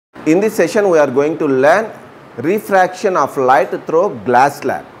In this session, we are going to learn refraction of light through glass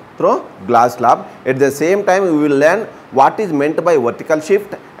slab. At the same time, we will learn what is meant by vertical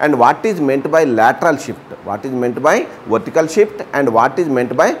shift and what is meant by lateral shift. What is meant by vertical shift and what is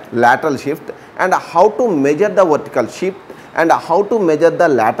meant by lateral shift, and how to measure the vertical shift and how to measure the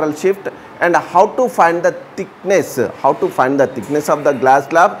lateral shift, and how to find the thickness, of the glass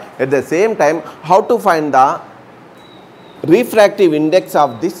slab. At the same time, how to find the refractive index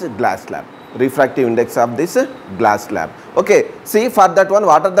of this glass slab. Okay, see, for that one,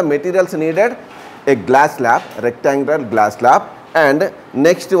 what are the materials needed? A glass slab, rectangular glass slab, and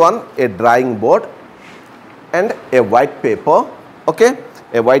next one a drawing board and a white paper. Okay,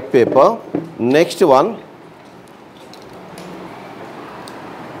 a white paper. Next one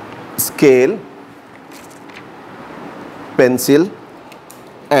scale, pencil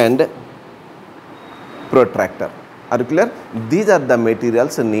and protractor. Are you clear? These are the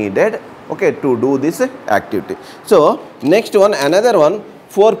materials needed, okay, to do this activity. So next one, another one,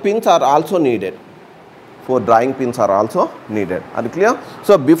 4 pins are also needed. 4 drawing pins are also needed. Are you clear?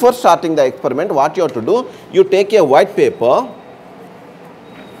 So before starting the experiment, what you have to do, you take a white paper,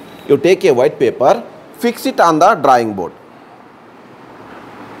 fix it on the drawing board.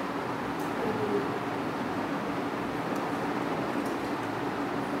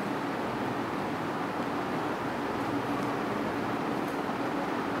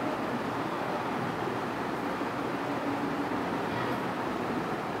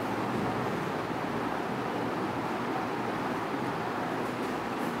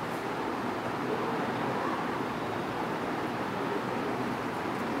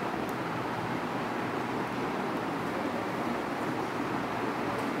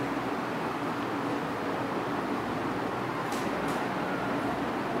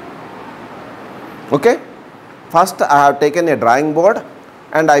 Okay, first I have taken a drawing board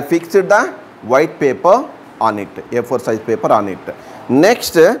and I fixed the white paper on it, A4 size paper on it.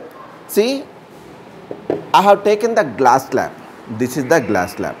 Next, see, I have taken the glass slab. This is the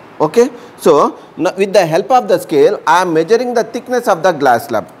glass slab. Okay, so now with the help of the scale, I am measuring the thickness of the glass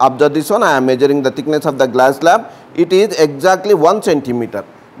slab. Observe this one, I am measuring the thickness of the glass slab. It is exactly 1 centimeter.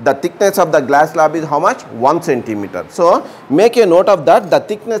 The thickness of the glass slab is how much? 1 centimeter. So make a note of that. The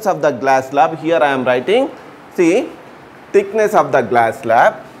thickness of the glass slab, here I am writing, see, thickness of the glass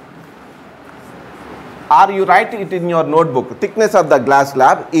slab, or you write it in your notebook. Thickness of the glass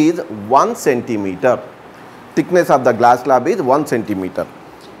slab is 1 centimeter. Thickness of the glass slab is 1 centimeter.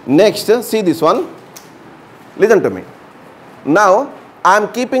 Next, see this one. Listen to me. Now I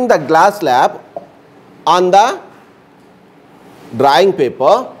am keeping the glass slab on the drawing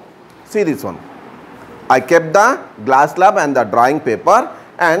paper. See this one. I kept the glass slab and the drawing paper,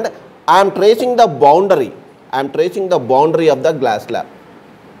 and I am tracing the boundary. of the glass slab.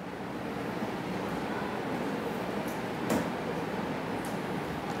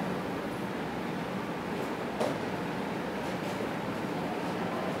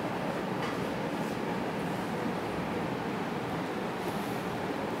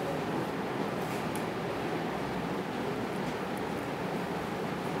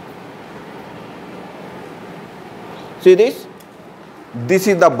 See this? This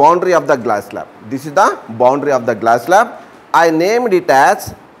is the boundary of the glass slab. I named it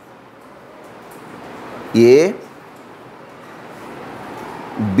as A,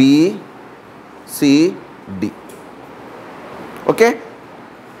 B, C, D. Okay?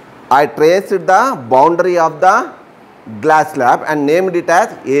 I traced the boundary of the glass slab and named it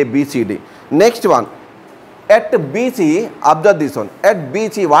as A, B, C, D. Next one, at BC, observe this one. At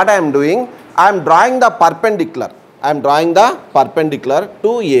BC, what I am doing? I am drawing the perpendicular.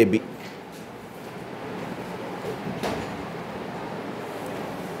 To AB.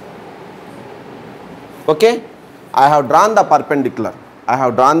 Okay, I have drawn the perpendicular.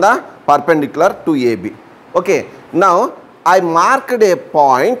 To AB. Okay, now I marked a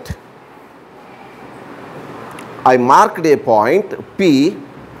point. P.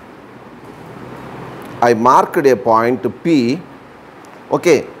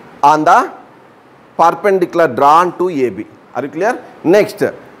 Okay, on the perpendicular drawn to AB. Are you clear? Next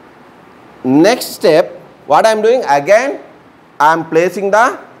step, what I am doing? Again, I am placing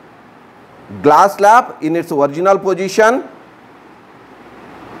the glass slab in its original position.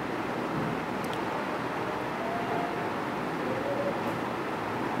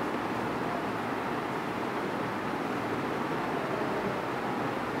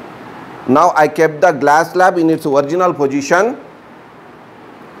 Now I kept the glass slab in its original position.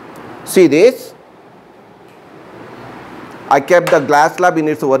 See this? I kept the glass slab in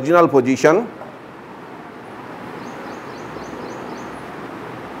its original position.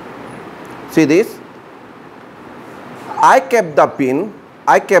 See this? I kept the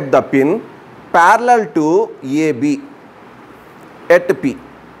pin parallel to AB at P.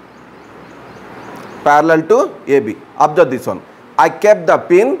 Parallel to AB. Observe this one. I kept the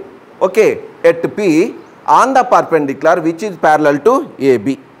pin, okay, at P on the perpendicular which is parallel to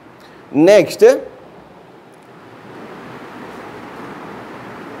AB. Next,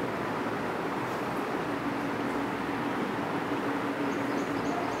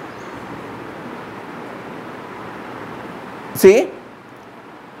 see,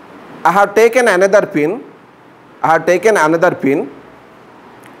 I have taken another pin.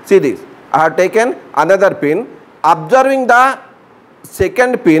 See this. I have taken another pin. Observing the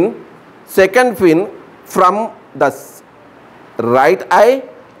second pin from the right eye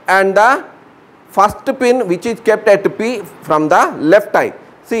and the first pin which is kept at P from the left eye.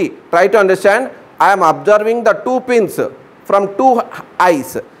 See, try to understand. I am observing the two pins from two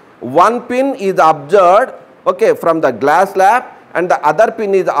eyes. One pin is observed, okay, from the glass slab and the other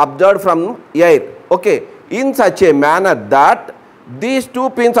pin is observed from air, okay, in such a manner that these two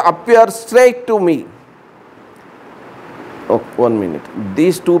pins appear straight to me. Oh, 1 minute.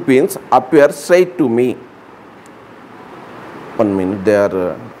 These two pins appear straight to me. 1 minute. They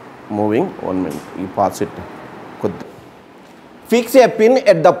are moving. 1 minute. You pass it. Fix a pin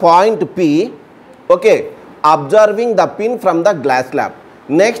at the point P. Okay. Observing the pin from the glass slab.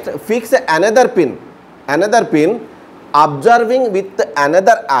 Next, fix another pin. Observing with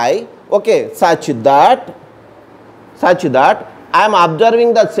another eye. Okay. Such that I am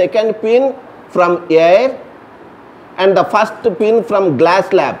observing the second pin from air and the first pin from glass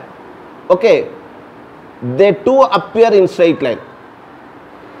slab. Okay, they two appear in straight line.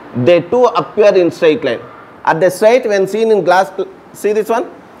 At the straight when seen in glass, see this one?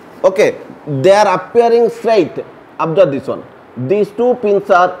 Okay, they are appearing straight. Observe this one. These two pins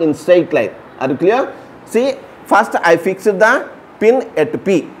are in straight line. Are you clear? See, first I fixed the pin at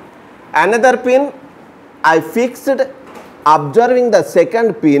P. Another pin I fixed observing the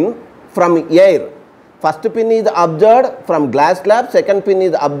second pin from air. First pin is observed from glass slab, second pin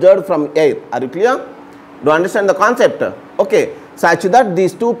is observed from air. Are you clear? Do you understand the concept? Okay, such that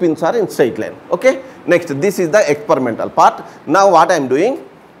these two pins are in straight line. Okay, next, this is the experimental part. Now what I am doing?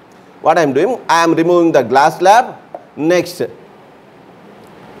 I am removing the glass slab. Next,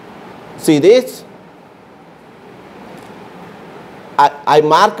 see this? I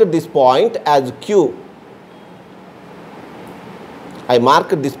mark this point as Q.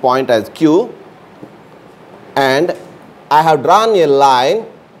 And I have drawn a line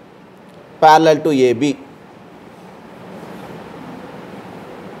parallel to AB.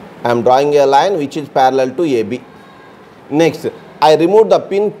 I am drawing a line which is parallel to AB. Next, I remove the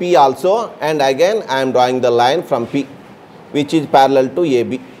pin P also, and again I am drawing the line from P which is parallel to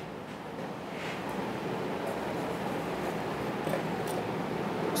AB.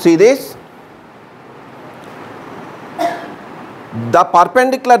 See this? The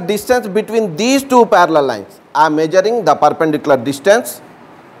perpendicular distance between these two parallel lines. I am measuring the perpendicular distance.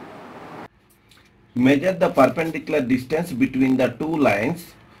 Measure the perpendicular distance between the two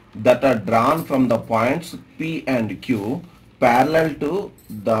lines that are drawn from the points P and Q parallel to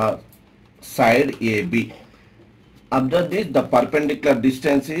the side AB. Observe this, the perpendicular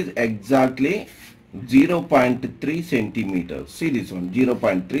distance is exactly 0.3 centimeters. See this one,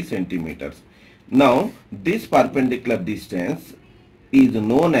 0.3 centimeters. Now, this perpendicular distance is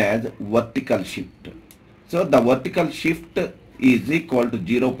known as vertical shift. So, the vertical shift is equal to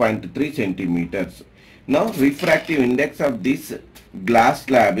 0.3 centimeters. Now, refractive index of this glass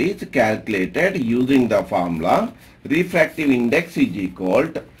slab is calculated using the formula. Refractive index is equal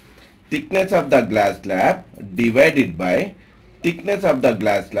to thickness of the glass slab divided by thickness of the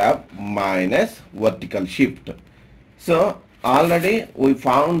glass slab minus vertical shift. So, already we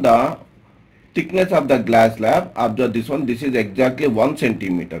found the thickness of the glass slab. Observe this one. This is exactly 1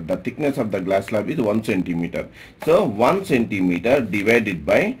 centimeter. The thickness of the glass slab is 1 centimeter. So 1 centimeter divided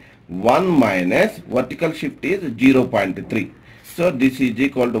by 1 minus vertical shift is 0.3. So this is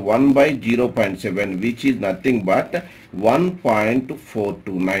equal to 1 by 0.7, which is nothing but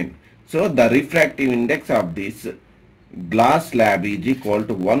 1.429. So the refractive index of this glass slab is equal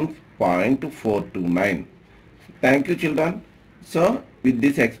to 1.429. Thank you, children. So with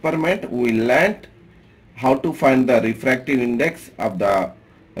this experiment, we learnt how to find the refractive index of the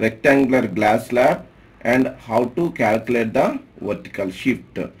rectangular glass slab and how to calculate the vertical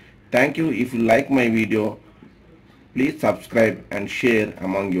shift. Thank you. If you like my video, please subscribe and share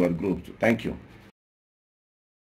among your groups. Thank you.